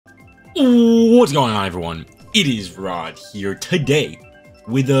What's going on, everyone? It is Rod here today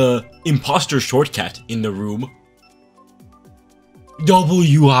with a imposter shortcut in the room.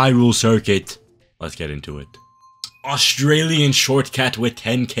 W Hyrule Circuit. Let's get into it. Australian shortcut with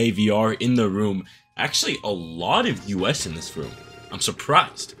 10k VR in the room. Actually, a lot of US in this room. I'm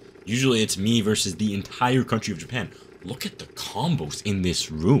surprised. Usually it's me versus the entire country of Japan. Look at the combos in this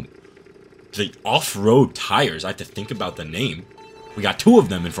room. The off-road tires, I have to think about the name. We got two of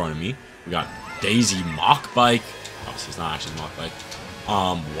them in front of me. We got Daisy Mock Bike. Obviously, it's not actually Mock Bike.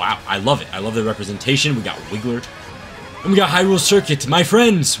 Wow, I love it. I love the representation. We got Wiggler. And we got Hyrule Circuit. My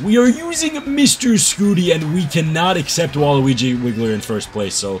friends, we are using Mr. Scooty, and we cannot accept Waluigi Wiggler in first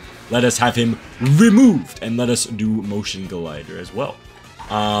place, so let us have him removed, and let us do Motion Glider as well.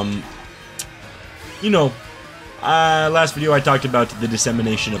 Last video I talked about the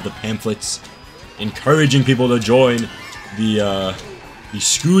dissemination of the pamphlets, encouraging people to join the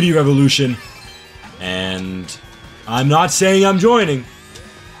Scooty revolution, and I'm not saying I'm joining,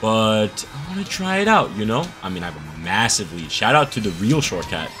 but I want to try it out, you know? I mean, I have a massive lead. Shout out to the real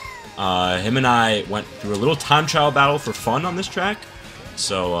shortcut. Him and I went through a little time trial battle for fun on this track,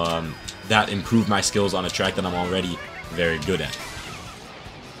 so that improved my skills on a track that I'm already very good at.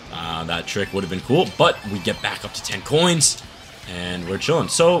 That trick would have been cool, but we get back up to 10 coins, and we're chilling.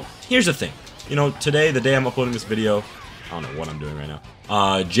 So, here's the thing. You know, today, the day I'm uploading this video, I don't know what I'm doing right now.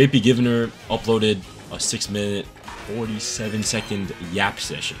 JP Givner uploaded a 6-minute, 47-second yap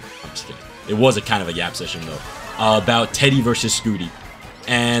session. I'm just kidding. It was a kind of a yap session, though. About Teddy versus Scooty.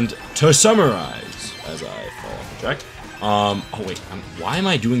 And to summarize, as I fall off the track, oh wait, why am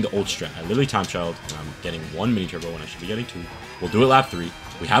I doing the old strat? I literally time trialed, and I'm getting 1 mini turbo when I should be getting 2. We'll do it lap 3.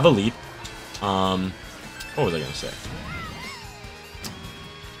 We have a lead. What was I gonna say?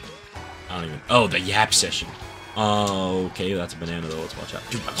 I don't even. Oh, the yap session. Okay, that's a banana though. Let's watch out.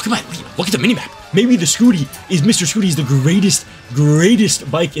 Dude, look at my lead. Look at the minimap. Maybe the Scooty is Mr. Scooty is the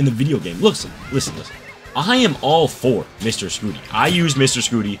greatest bike in the video game. Listen. I am all for Mr. Scooty. I used Mr.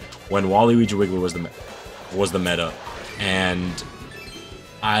 Scooty when Waluigi Wiggler was the meta, and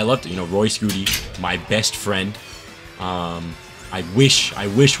I loved it. You know, Roy Scooty, my best friend. I wish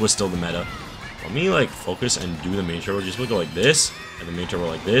was still the meta. Let me like focus and do the main turbo. Just go like this, and the main turbo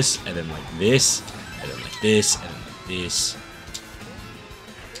like this, and then like this, and then like this, and then like this.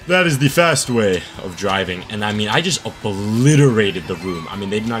 That is the fast way of driving, and I mean, I just obliterated the room. I mean,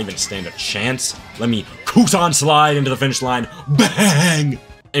 they did not even stand a chance. Let me Kusan slide into the finish line. Bang!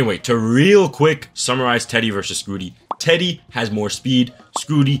 Anyway, to real quick summarize Teddy versus Scooty. Teddy has more speed,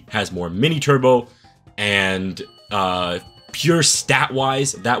 Scooty has more mini turbo, and pure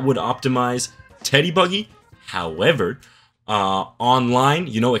stat-wise, that would optimize Teddy Buggy. However, online,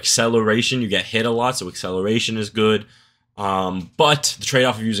 you know, acceleration, you get hit a lot, so acceleration is good. But the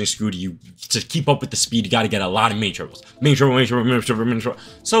trade-off of using Scooty, to keep up with the speed, you gotta get a lot of mini turbos. Mini turbo.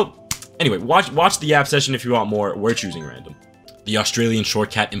 So, anyway, watch the app session if you want more. We're choosing random. The Australian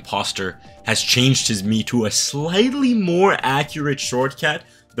shortcut imposter has changed his me to a slightly more accurate shortcut.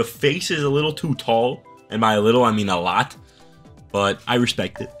 The face is a little too tall, and by a little, I mean a lot. But I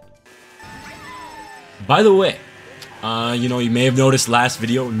respect it. By the way, you know, you may have noticed last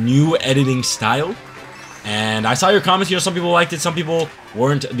video, new editing style. And I saw your comments, you know, some people liked it, some people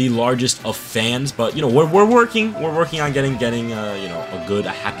weren't the largest of fans. But, you know, we're working on getting you know, a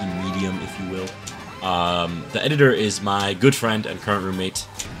happy medium, if you will. The editor is my good friend and current roommate,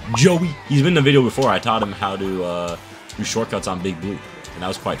 Joey. He's been in the video before. I taught him how to do shortcuts on Big Blue, and that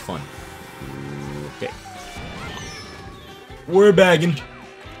was quite fun. Okay. We're bagging.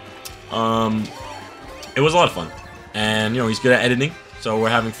 It was a lot of fun, and you know, he's good at editing, so we're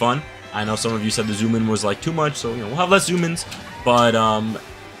having fun. I know some of you said the zoom in was like too much, so you know, we'll have less zoom ins, but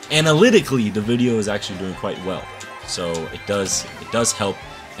analytically the video is actually doing quite well, so it does help.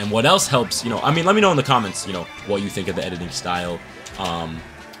 And what else helps, you know, I mean, let me know in the comments, you know, what you think of the editing style.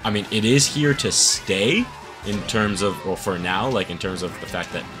 I mean, it is here to stay in terms of, well, for now, like in terms of the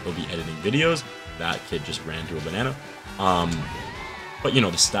fact that we'll be editing videos. That kid just ran to a banana. But, you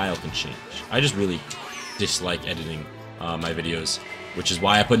know, the style can change. I just really dislike editing my videos, which is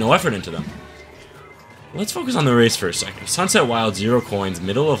why I put no effort into them. Let's focus on the race for a second. Sunset Wild, 0 coins,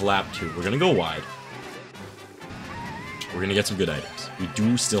 middle of lap 2. We're going to go wide. We're going to get some good items. We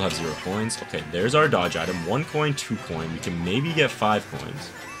do still have 0 coins. Okay, there's our dodge item. 1 coin, 2 coin. We can maybe get 5 coins.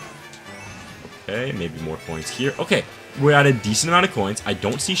 Okay, maybe more coins here. Okay, we're at a decent amount of coins. I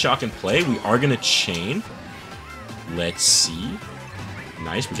don't see shock in play. We are going to chain. Let's see.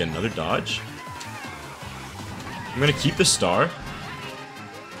 Nice, we get another dodge. I'm going to keep the star.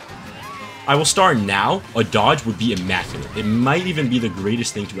 I will star now. A dodge would be immaculate. It might even be the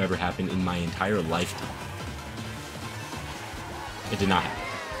greatest thing to ever happen in my entire lifetime. It did not happen.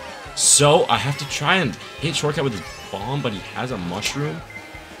 So I have to try and hit shortcut with his bomb, but he has a mushroom.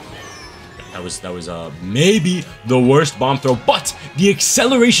 That was maybe the worst bomb throw, but the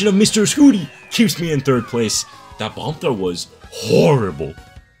acceleration of Mr. Scooty keeps me in third place. That bomb throw was horrible.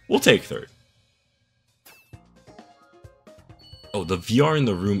 We'll take third. Oh, the VR in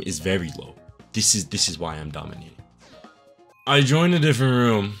the room is very low. This is why I'm dominating. I joined a different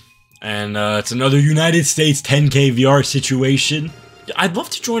room, and it's another United States 10K VR situation. I'd love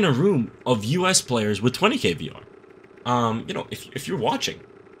to join a room of US players with 20K VR. You know, if you're watching,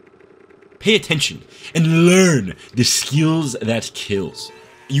 pay attention and learn the skills that kills.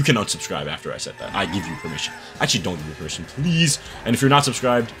 You can unsubscribe after I said that. I give you permission. Actually, don't give me permission, please. And if you're not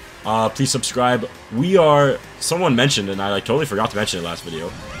subscribed, please subscribe. We are, someone mentioned, and I totally forgot to mention it last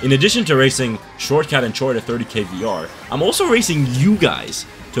video, in addition to racing Shortcat and Choi to 30K VR, I'm also racing you guys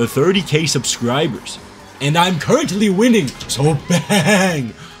to 30K subscribers. And I'm currently winning, so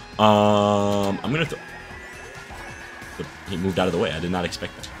bang! I'm gonna he moved out of the way. I did not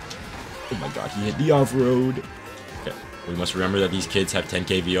expect that. Oh my god, he hit the off-road. Okay, we must remember that these kids have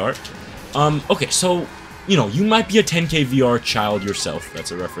 10K VR. Okay, so, you know, you might be a 10K VR child yourself. That's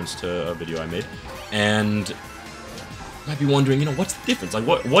a reference to a video I made. And you might be wondering, you know, what's the difference? Like,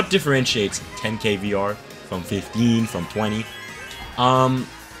 what differentiates 10K VR from 15, from 20?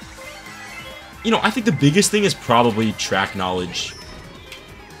 You know, I think the biggest thing is probably track knowledge.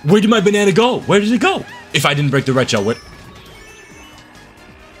 Where did my banana go? Where did it go? If I didn't break the red shell, what?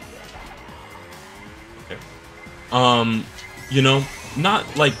 Okay. You know,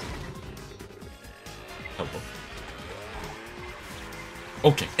 not like...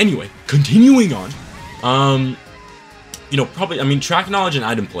 Okay, anyway, continuing on. You know, probably, I mean, track knowledge and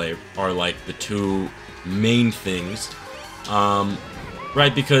item play are like the two main things.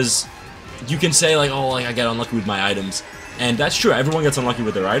 Right, because you can say like, oh, like I get unlucky with my items, and that's true. Everyone gets unlucky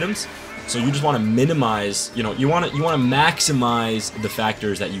with their items, so you just want to minimize. You know, you want to maximize the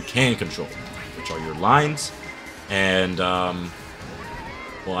factors that you can control, which are your lines, and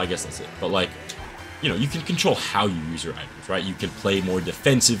well, I guess that's it. But like, you know, you can control how you use your items, right? You can play more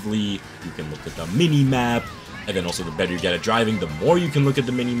defensively. You can look at the mini map, and then also the better you get at driving, the more you can look at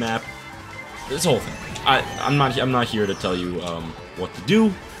the mini map. This whole thing. I'm not here to tell you what to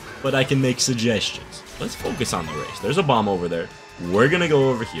do, but I can make suggestions. Let's focus on the race. There's a bomb over there. We're gonna go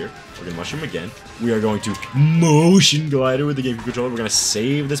over here. We're gonna mushroom again. We are going to motion glider with the GameCube controller. We're gonna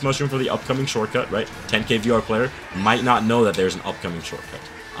save this mushroom for the upcoming shortcut, right? 10K VR player might not know that there's an upcoming shortcut.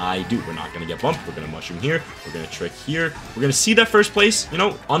 I do. We're not gonna get bumped. We're gonna mushroom here. We're gonna trick here. We're gonna see that first place. You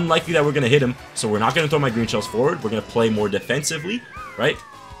know, unlikely that we're gonna hit him. So we're not gonna throw my green shells forward. We're gonna play more defensively, right?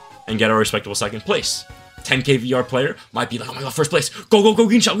 And get a respectable second place. 10K VR player might be like, oh my god, first place, go, go, go,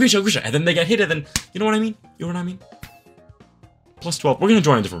 green shell, green shell, green shell, and then they get hit, and then, you know what I mean? You know what I mean? Plus 12, we're gonna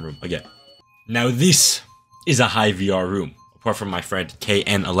join a different room, again. Now this is a high VR room, apart from my friend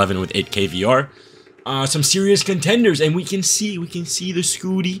KN11 with 8K VR. Some serious contenders, and we can see the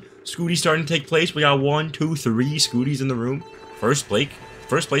Scooty starting to take place. We got 1, 2, 3 Scooties in the room. First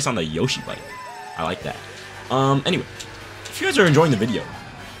place on the Yoshi bike. I like that. Anyway, if you guys are enjoying the video,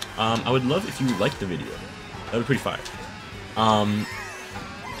 I would love if you liked the video. That would be pretty fire.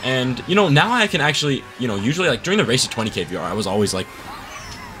 And, you know, now I can actually, you know, usually, like, during the race of 20K VR, I was always like,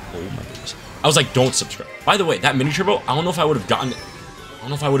 oh my goodness. I was like, don't subscribe. By the way, that mini turbo, I don't know if I would have gotten it. I don't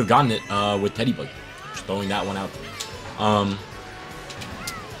know if I would have gotten it with Teddy Buggy. Just throwing that one out there.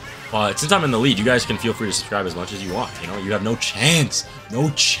 But since I'm in the lead, you guys can feel free to subscribe as much as you want. You know, you have no chance. No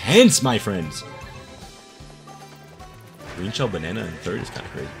chance, my friends. Green shell banana in third is kind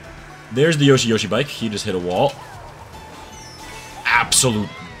of crazy. There's the Yoshi bike. He just hit a wall. Absolute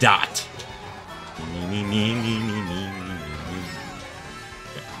dot.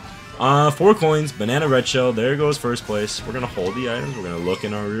 Okay. 4 coins, banana red shell. There goes first place. We're gonna hold the items. We're gonna look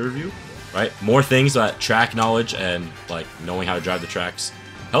in our rear view. Right? More things that track knowledge and like knowing how to drive the tracks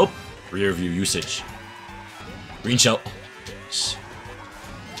help. Rear view usage. Green shell. Oh,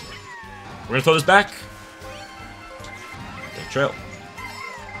 we're gonna throw this back. Trail.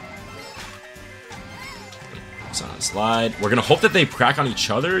 It's on slide. We're gonna hope that they crack on each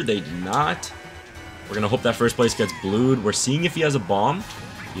other. They do not. We're gonna hope that first place gets blued. We're seeing if he has a bomb.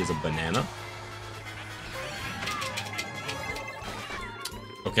 He has a banana.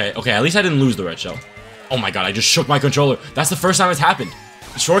 Okay, okay, at least I didn't lose the red shell. Oh my god, I just shook my controller. That's the first time it's happened.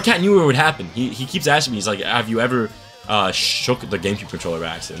 Shortcat knew it would happen. He keeps asking me, he's like, have you ever shook the GameCube controller by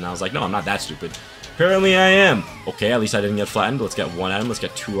accident? And I was like, no, I'm not that stupid. Apparently I am. Okay, at least I didn't get flattened. Let's get 1 item. Let's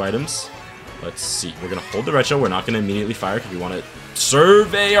get 2 items. Let's see. We're going to hold the red shell. We're not going to immediately fire because we want to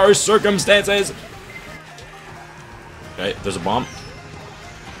survey our circumstances. Okay, there's a bomb.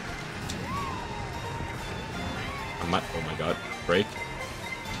 Oh my god. Break.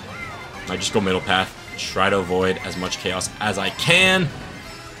 Might just go middle path. Try to avoid as much chaos as I can.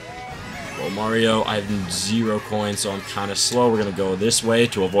 Go Mario. I have 0 coins, so I'm kind of slow. We're going to go this way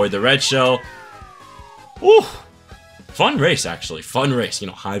to avoid the red shell. Woo! Fun race, actually. Fun race. You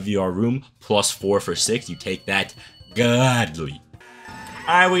know, high VR room, +4 for 6. You take that gladly.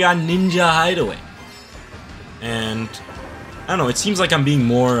 Alright, we got Ninja Hideaway. And, I don't know, it seems like I'm being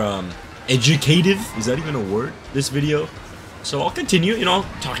more, educative. Is that even a word, this video? So I'll continue, you know,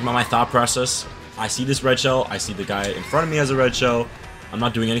 talking about my thought process. I see this red shell. I see the guy in front of me has a red shell. I'm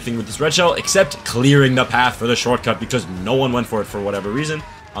not doing anything with this red shell except clearing the path for the shortcut because no one went for it for whatever reason.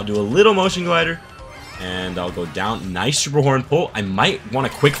 I'll do a little motion glider. And I'll go down. Nice super horn pull. I might want a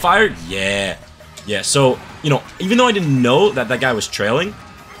quick fire. Yeah. Yeah, so, you know, even though I didn't know that that guy was trailing,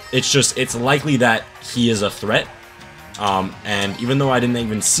 it's likely that he is a threat. And even though I didn't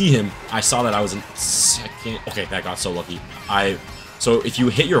even see him, I saw that I was in second. Okay, that got so lucky. So if you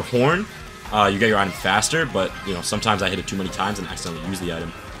hit your horn, you get your item faster, but, you know, sometimes I hit it too many times and accidentally use the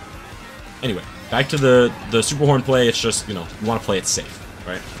item. Anyway, back to the super horn play. It's just, you know, you want to play it safe,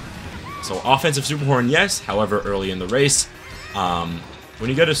 right? So offensive super horn, yes. However, early in the race, when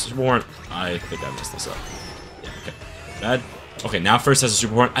you get a super horn, I think I messed this up. Yeah, okay, bad. Okay, now first has a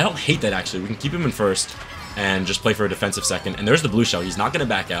super horn. I don't hate that actually. We can keep him in first and just play for a defensive second. And there's the blue shell. He's not gonna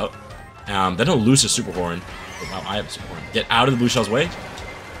back out. Then he'll lose his super horn. Oh, wow, I have a super horn. Get out of the blue shell's way.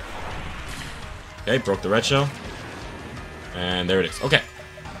 Okay, broke the red shell. And there it is. Okay.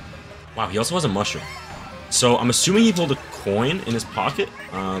 Wow, he also has a mushroom. So I'm assuming he pulled a coin in his pocket,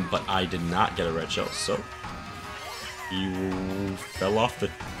 but I did not get a red shell, so he fell off the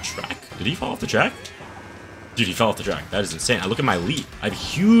track. Did he fall off the track? Dude, he fell off the track. That is insane. I look at my lead. I have a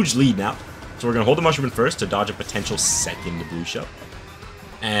huge lead now. So we're gonna hold the mushroom in first to dodge a potential second blue shell.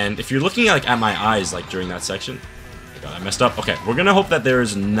 And if you're looking at my eyes like during that section, oh my god, I messed up. Okay, we're gonna hope that there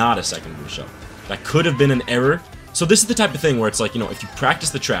is not a second blue shell. That could have been an error. So this is the type of thing where it's like, you know, if you practice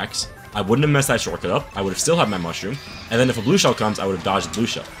the tracks, I wouldn't have messed that shortcut up. I would have still had my mushroom. And then if a blue shell comes, I would have dodged the blue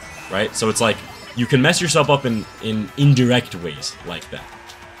shell. Right? So it's like, you can mess yourself up in indirect ways like that.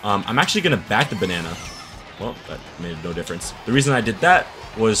 I'm actually going to back the banana. Well, that made no difference. The reason I did that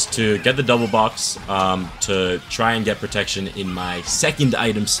was to get the double box to try and get protection in my second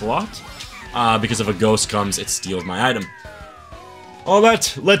item slot. Because if a ghost comes, it steals my item. All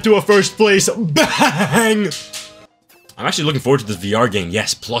that led to a first place. Bang! I'm actually looking forward to this VR game.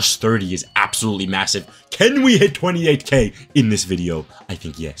 Yes, plus 30 is absolutely massive. Can we hit 28k in this video? I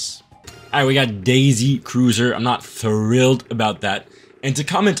think yes. Alright, we got Daisy Cruiser. I'm not thrilled about that. And to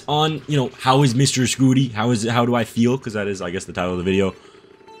comment on, you know, how is Mr. Scooty? How do I feel? Because that is, I guess, the title of the video.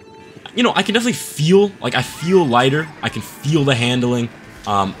 You know, I can definitely feel, like, I feel lighter. I can feel the handling.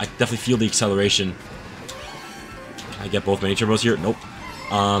 I definitely feel the acceleration. Can I get both mini turbos here? Nope.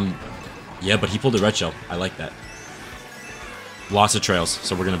 Yeah, but he pulled a red shell. I like that. Lots of trails.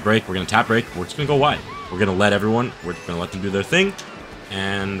 So we're going to break. We're going to tap break. We're just going to go wide. We're going to let everyone. We're going to let them do their thing.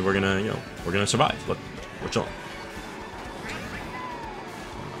 And we're going to, you know, we're going to survive. Look, we're chilling.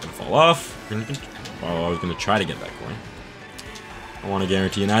 Going to fall off. Oh, I was going to try to get that coin. I want to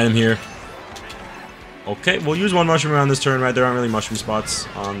guarantee an item here. Okay, we'll use one mushroom around this turn, right? There aren't really mushroom spots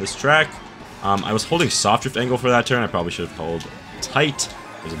on this track. I was holding soft drift angle for that turn. I probably should have held tight.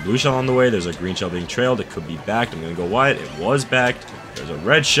 There's a blue shell on the way. There's a green shell being trailed. It could be backed. I'm going to go wide. It was backed. There's a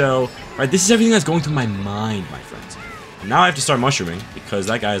red shell. All right, this is everything that's going through my mind, my friends. And now I have to start mushrooming because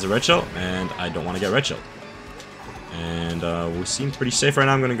that guy has a red shell, and I don't want to get red shell. And we seem pretty safe right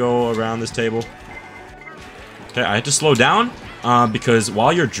now. I'm going to go around this table. Okay, I had to slow down because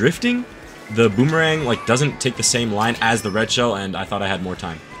while you're drifting, the boomerang like doesn't take the same line as the red shell, and I thought I had more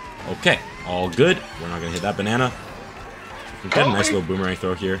time. Okay, all good. We're not going to hit that banana. We can get a nice little boomerang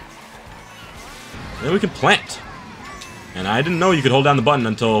throw here. And then we can plant. And I didn't know you could hold down the button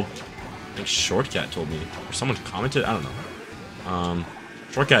until I think Shortcat told me. Or someone commented. I don't know.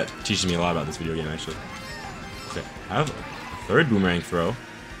 Shortcat teaches me a lot about this video game, actually. Okay, I have a third boomerang throw.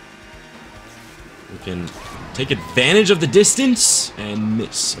 We can take advantage of the distance and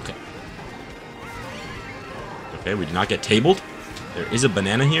miss. Okay. Okay, we did not get tabled. There is a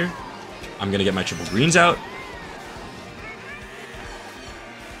banana here. I'm going to get my triple greens out.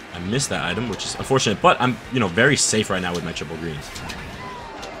 I missed that item, which is unfortunate, but I'm, you know, very safe right now with my triple greens.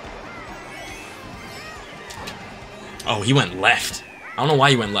 Oh, he went left. I don't know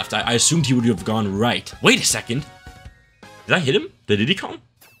why he went left. I assumed he would have gone right. Wait a second. Did I hit him? Did he come?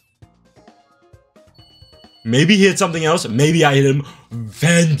 Maybe he hit something else. Maybe I hit him.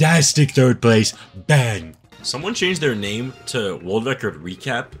 Fantastic third place. Bang. Someone changed their name to World Record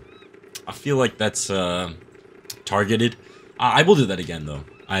Recap. I feel like that's targeted. I will do that again though.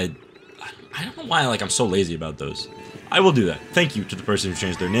 I don't know why I'm so lazy about those. I will do that. Thank you to the person who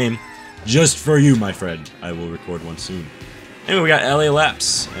changed their name. Just for you, my friend. I will record one soon. Anyway, we got LA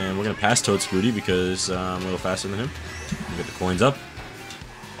Laps, and we're gonna pass Toad Scooty because I'm a little faster than him. Get the coins up.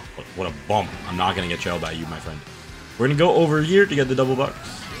 What a bump. I'm not gonna get trailed by you, my friend. We're gonna go over here to get the double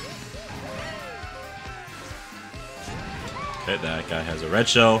bucks. Okay, that guy has a red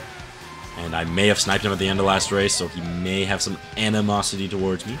shell. And I may have sniped him at the end of last race, so he may have some animosity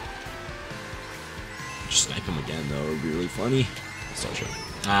towards me. Just snipe him again, though. It would be really funny. Start showing.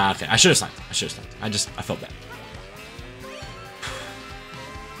 Okay. I should have sniped. I felt bad.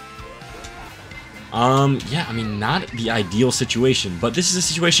 Yeah, I mean, not the ideal situation, but this is a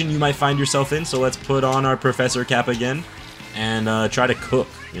situation you might find yourself in, so let's put on our professor cap again and try to cook.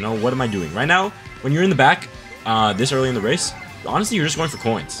 You know, what am I doing? Right now, when you're in the back, this early in the race, honestly, you're just going for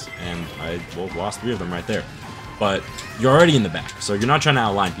coins, and I lost 3 of them right there. But you're already in the back, so you're not trying to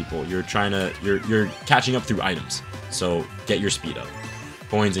outline people. You're trying to, you're catching up through items. So get your speed up.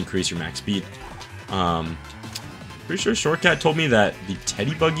 Coins increase your max speed. Pretty sure Shortcat told me that the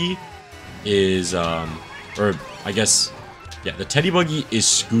Teddy Buggy is, or I guess, yeah, the Teddy Buggy is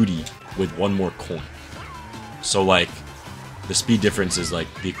Scooty with 1 more coin. So like, the speed difference is like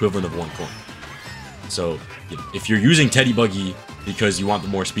the equivalent of 1 coin. So if you're using Teddy Buggy because you want the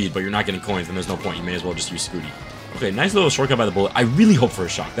more speed, but you're not getting coins, then there's no point. You may as well just use Scooty. Okay, nice little shortcut by the bullet. I really hope for a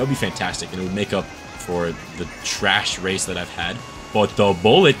shock. That would be fantastic, and it would make up for the trash race that I've had. But the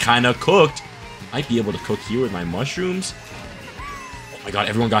bullet kind of cooked. Might be able to cook here with my mushrooms. Oh my god,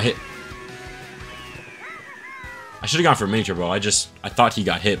 everyone got hit. I should have gone for a miniature, bro. I thought he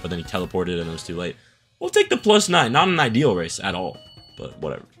got hit, but then he teleported and it was too late. We'll take the +9. Not an ideal race at all, but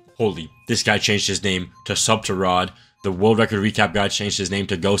whatever. Holy, this guy changed his name to Sub to Rod. The World Record Recap guy changed his name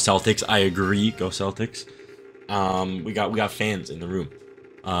to Go Celtics. I agree, Go Celtics. We got fans in the room.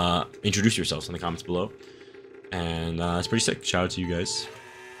 Introduce yourselves in the comments below. And it's pretty sick. Shout out to you guys.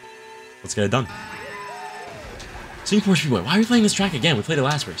 Let's get it done. Singapore Speedway. Why are we playing this track again? We played it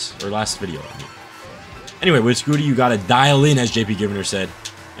last race, or last video. I mean. Anyway, with Scooty, you gotta dial in, as JP Givener said,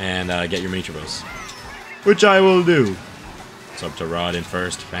 and get your miniature bows. Which I will do. Sub to Rod in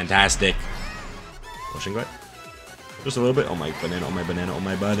first. Fantastic. Motion glide. Just a little bit. Oh my banana, oh my banana, oh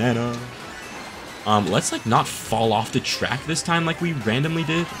my banana. Let's like not fall off the track this time like we randomly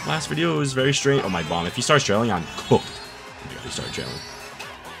did last video. It was very straight. Oh my bomb. If he starts trailing, I'm cooked. He started trailing.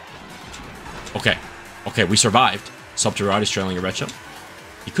 Okay. Okay, we survived. Sub to Rod is trailing a red shell.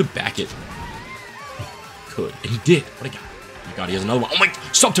 He could back it. Could. And he did. What a guy. Oh my god, he has another one. Oh my,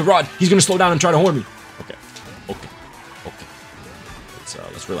 Sub to Rod. He's gonna slow down and try to horn me. Okay. Okay. Okay.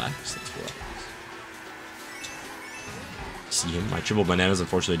 Let's relax. Let's relax. See him. My triple bananas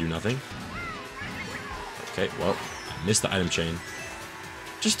unfortunately do nothing. Okay, well, I missed the item chain.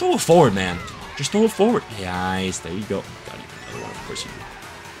 Just throw it forward, man. Just throw it forward. Nice. There you go. Got you. Another one, of course you do.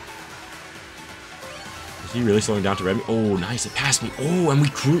 Is he really slowing down to red me? Oh, nice. It passed me. Oh, and we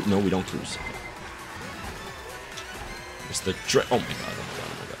cruise. No, we don't cruise. Okay. It's the oh my god. Oh my god.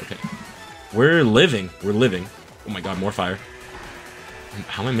 Oh my god. Okay. We're living. We're living. Oh my god, more fire.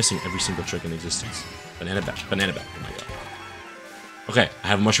 How am I missing every single trick in existence? Banana back. Banana back. Oh my god. Okay, I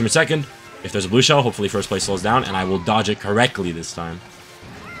have a mushroom in second. If there's a blue shell, hopefully first place slows down, and I will dodge it correctly this time.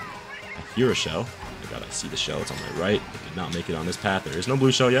 I hear a shell. I gotta see the shell. It's on my right. I did not make it on this path. There is no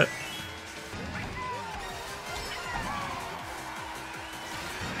blue shell yet.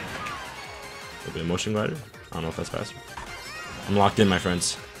 A little bit of motion glider. I don't know if that's faster. I'm locked in, my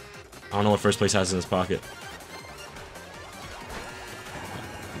friends. I don't know what first place has in his pocket.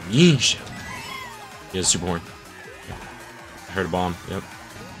 Mean shell. He has a super horn. I heard a bomb. Yep.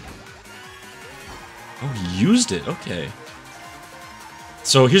 Oh, he used it. Okay.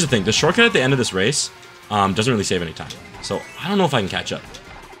 So here's the thing. The shortcut at the end of this race doesn't really save any time. So I don't know if I can catch up.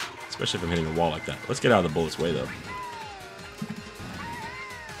 Especially if I'm hitting a wall like that. Let's get out of the bullet's way, though.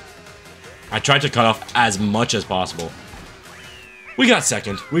 I tried to cut off as much as possible. We got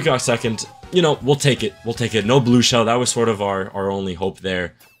second. We got second. You know, we'll take it. We'll take it. No blue shell. That was sort of our only hope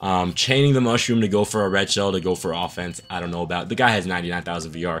there. Chaining the mushroom to go for a red shell, to go for offense. I don't know about. The guy has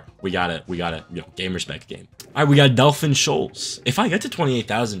 99,000 VR. We gotta, you know, game respect game. All right, we got Dolphin Shoals. If I get to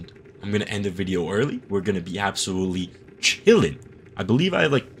 28,000, I'm gonna end the video early. We're gonna be absolutely chilling. I believe I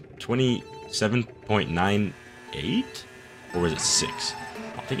have like 27.98, or was it 6?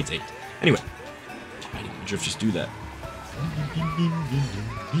 I think it's 8. Anyway, why didn't Drift just do that?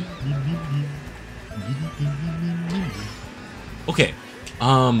 Okay,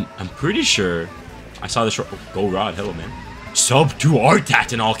 I'm pretty sure I saw the short. Oh, go Rod, hello man. Sub to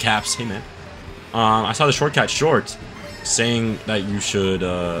Artat in all caps. Hey man. I saw the shortcut short saying that you should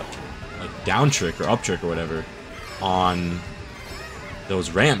like down trick or up trick or whatever on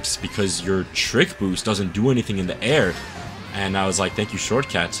those ramps because your trick boost doesn't do anything in the air. And I was like, thank you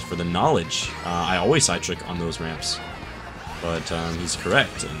shortcuts for the knowledge. I always side trick on those ramps. But he's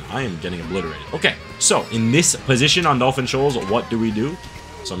correct, and I am getting obliterated. Okay, so in this position on Dolphin Shoals, what do we do?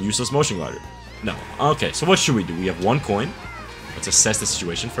 Some useless motion glider. No. Okay, so what should we do? We have 1 coin. Let's assess the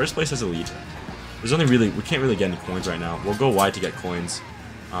situation. First place has a lead. There's only really, we can't really get any coins right now. We'll go wide to get coins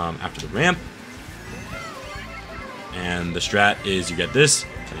after the ramp. And the strat is you get this,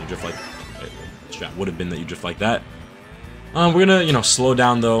 and you drift like, the strat would have been that you drift like that. We're gonna, you know, slow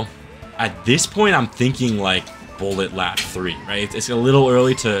down though. At this point, I'm thinking like bullet lap 3, right? It's a little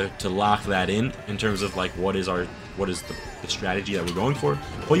early to lock that in terms of like what is the strategy that we're going for.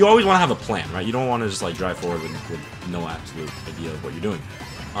 But you always want to have a plan, right? You don't want to just like drive forward with no absolute idea of what you're doing.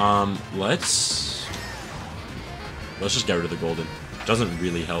 Let's just get rid of the golden. Doesn't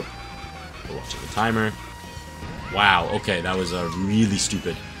really help. We're watching the timer. Wow, okay, that was a really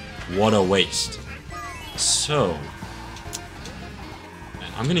stupid. What a waste. So,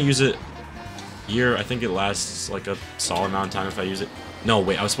 man, I'm gonna use it here. I think it lasts like a solid amount of time if I use it. No,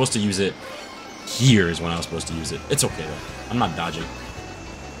 wait, I was supposed to use it here is when I was supposed to use it. It's okay though. I'm not dodging.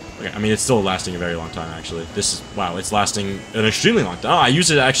 Okay, I mean, it's still lasting a very long time actually. This is, wow, it's lasting an extremely long time. Oh, I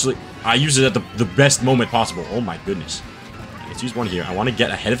use it at the best moment possible. Oh my goodness. Let's use one here. I want to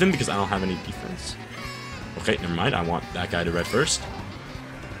get ahead of him because I don't have any defense. Okay, never mind. I want that guy to red first.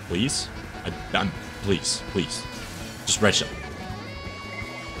 Please. Please. Just red shell.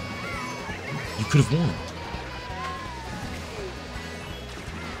 You could have won.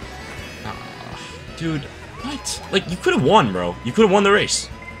 Dude, what? Like, you could have won, bro. You could have won the race.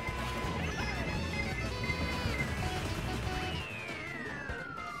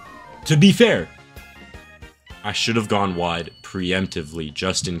 To be fair, I should have gone wide preemptively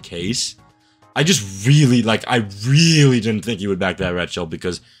just in case. I really didn't think he would back that red shell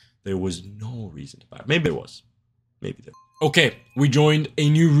because there was no reason to back. Maybe there was. Maybe there. Okay, we joined a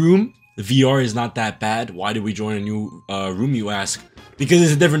new room. The VR is not that bad. Why did we join a new room, you ask? Because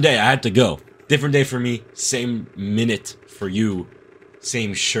it's a different day. I had to go. Different day for me. Same minute for you.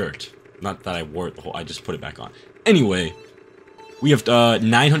 Same shirt. Not that I wore it the whole... I just put it back on. Anyway, we have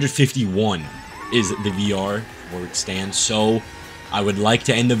 951 is the VR where it stands. So, I would like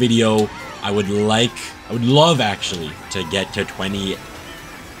to end the video... I would love actually to get to 28,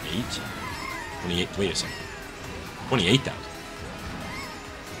 wait a second, 28,000.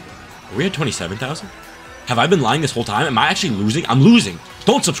 Are we at 27,000? Have I been lying this whole time? Am I actually losing? I'm losing.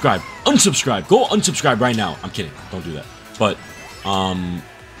 Don't subscribe. Unsubscribe. Go unsubscribe right now. I'm kidding. Don't do that. But,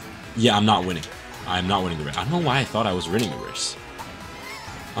 yeah, I'm not winning. I'm not winning the race. I don't know why I thought I was winning the race.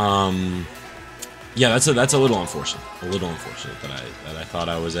 Yeah, that's a little unfortunate. A little unfortunate that I thought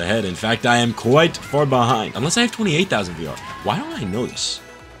I was ahead. In fact, I am quite far behind. Unless I have 28,000 VR. Why don't I know this?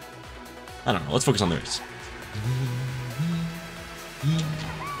 I don't know. Let's focus on the race.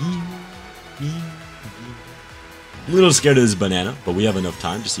 I'm a little scared of this banana, but we have enough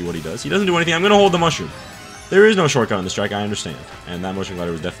time to see what he does. He doesn't do anything. I'm going to hold the mushroom. There is no shortcut on this track, I understand. And that motion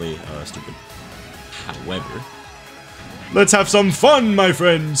glider was definitely stupid. However, let's have some fun, my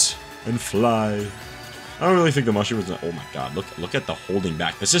friends, and fly. I don't really think the mushroom is... Oh my god, look at the holding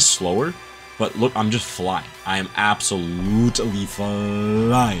back. This is slower, but look, I'm just flying. I am absolutely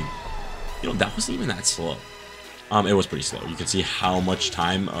flying. You know, that wasn't even that slow. It was pretty slow. You can see how much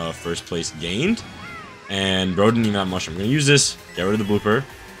time first place gained. And bro didn't even have mushroom. I'm gonna use this, get rid of the blooper.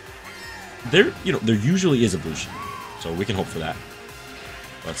 There usually is a blue shell, so we can hope for that.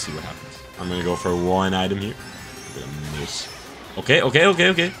 Let's see what happens. I'm gonna go for one item here. I'm gonna miss. Okay.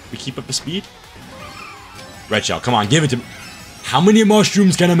 We keep up the speed. Red shell, come on, give it to me. How many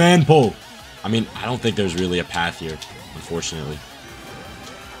mushrooms can a man pull? I mean, I don't think there's really a path here, unfortunately.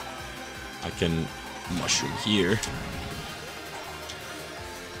 I can mushroom here.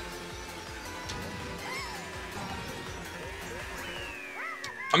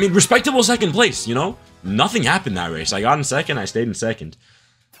 I mean, respectable second place, you know? Nothing happened that race. I got in second, I stayed in second.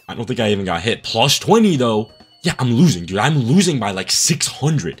 I don't think I even got hit. Plus 20, though. Yeah, I'm losing, dude. I'm losing by like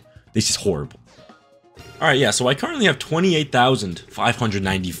 600. This is horrible. Alright, yeah, so I currently have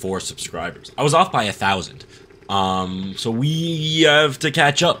 28,594 subscribers. I was off by 1,000. So we have to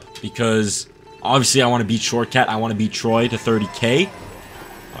catch up, because obviously I want to beat Shortcat, I want to beat Troy to 30k.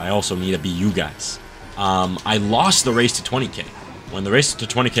 I also need to beat you guys. I lost the race to 20k. when the race to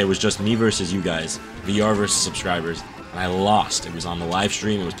 20K was just me versus you guys, VR versus subscribers, and I lost. It was on the live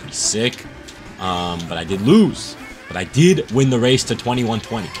stream. It was pretty sick. But I did lose. But I did win the race to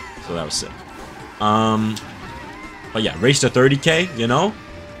 2120. So that was sick. But yeah, race to 30K, you know?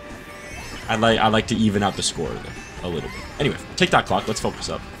 I like to even out the score a little bit. Anyway, TikTok clock, let's focus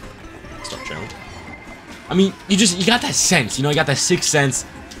up. Start trailing. I mean, you got that sense, you know, you got that sixth sense.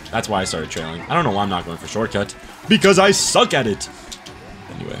 That's why I started trailing. I don't know why I'm not going for shortcut. Because I suck at it.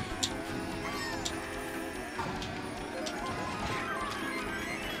 Anyway.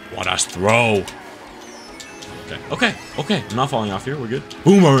 What a throw. Okay. I'm not falling off here. We're good.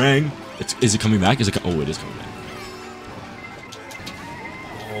 Boomerang. Is it coming back? Oh, it is coming back.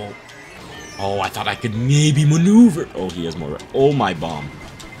 Oh, I thought I could maybe maneuver. Oh, he has more. Oh, my bomb.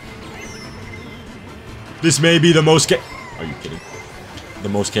 This may be the most Are you kidding? The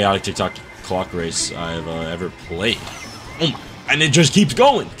most chaotic TikTok clock race I've ever played. Oh my. And it just keeps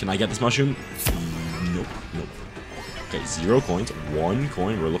going. Can I get this mushroom? Nope. Okay, 0 coins. 1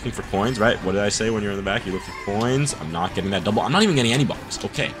 coin. We're looking for coins, right? What did I say when you're in the back? You look for coins. I'm not getting that double. I'm not even getting any bombs.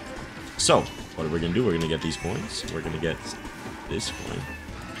 Okay. So, what are we going to do? We're going to get these coins. We're going to get this coin.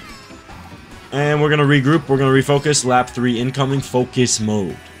 And we're going to regroup. We're going to refocus. Lap 3 incoming. Focus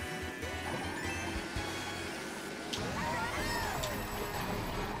mode.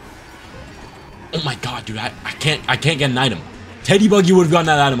 Oh my god, dude. I can't get an item. Teddy Buggy would have gotten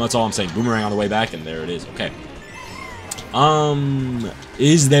that item. That's all I'm saying. Boomerang on the way back. And there it is. Okay.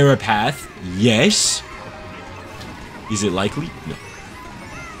 Is there a path? Yes. Is it likely? No.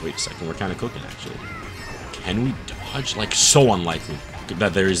 Wait a second. We're kind of cooking, actually. Can we dodge? Like, so unlikely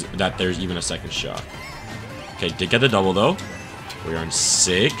that there's even a second shot. Okay, did get the double, though. We are in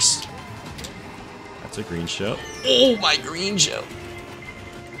 6. That's a green shell. Oh, my green shell.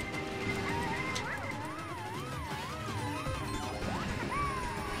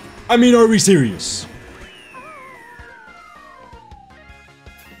 I mean, are we serious?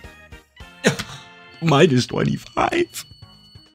 Minus 25.